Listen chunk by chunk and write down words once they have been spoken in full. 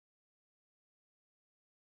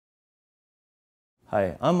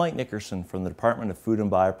Hi, I'm Mike Nickerson from the Department of Food and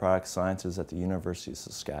Bioproduct Sciences at the University of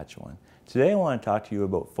Saskatchewan. Today I want to talk to you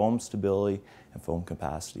about foam stability and foam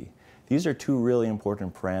capacity. These are two really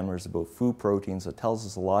important parameters about food proteins that tells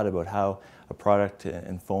us a lot about how a product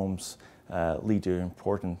and foams lead to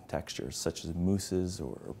important textures such as mousses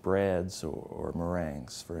or breads or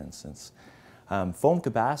meringues, for instance. Foam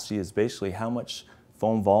capacity is basically how much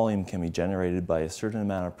foam volume can be generated by a certain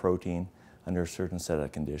amount of protein under a certain set of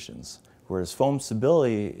conditions. Whereas foam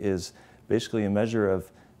stability is basically a measure of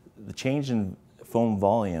the change in foam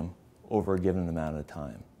volume over a given amount of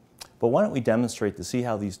time. But why don't we demonstrate to see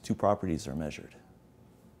how these two properties are measured?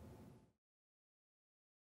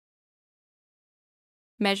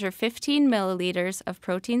 Measure 15 milliliters of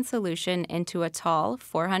protein solution into a tall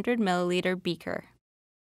 400 milliliter beaker.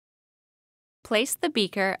 Place the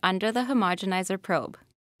beaker under the homogenizer probe,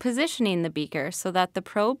 positioning the beaker so that the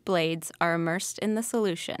probe blades are immersed in the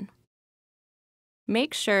solution.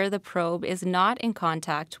 Make sure the probe is not in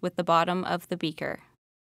contact with the bottom of the beaker.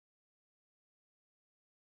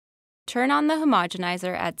 Turn on the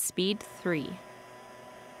homogenizer at speed 3.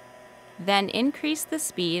 Then increase the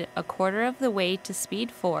speed a quarter of the way to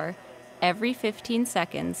speed 4 every 15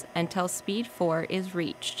 seconds until speed 4 is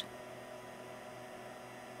reached.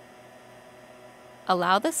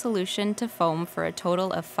 Allow the solution to foam for a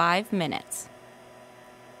total of 5 minutes.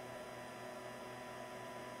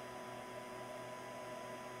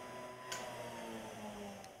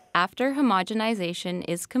 After homogenization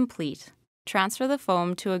is complete, transfer the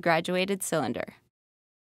foam to a graduated cylinder.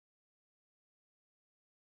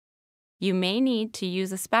 You may need to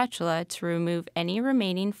use a spatula to remove any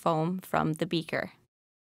remaining foam from the beaker.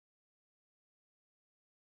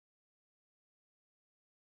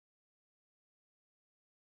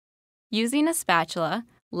 Using a spatula,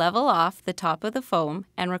 level off the top of the foam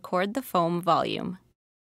and record the foam volume.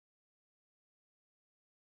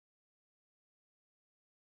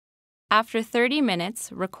 After 30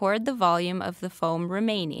 minutes, record the volume of the foam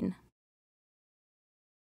remaining.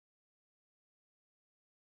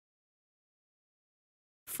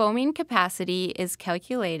 Foaming capacity is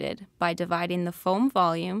calculated by dividing the foam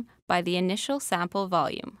volume by the initial sample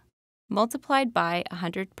volume, multiplied by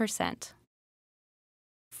 100%.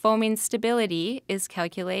 Foaming stability is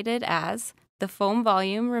calculated as the foam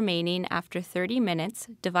volume remaining after 30 minutes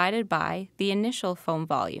divided by the initial foam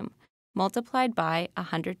volume, multiplied by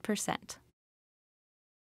 100%.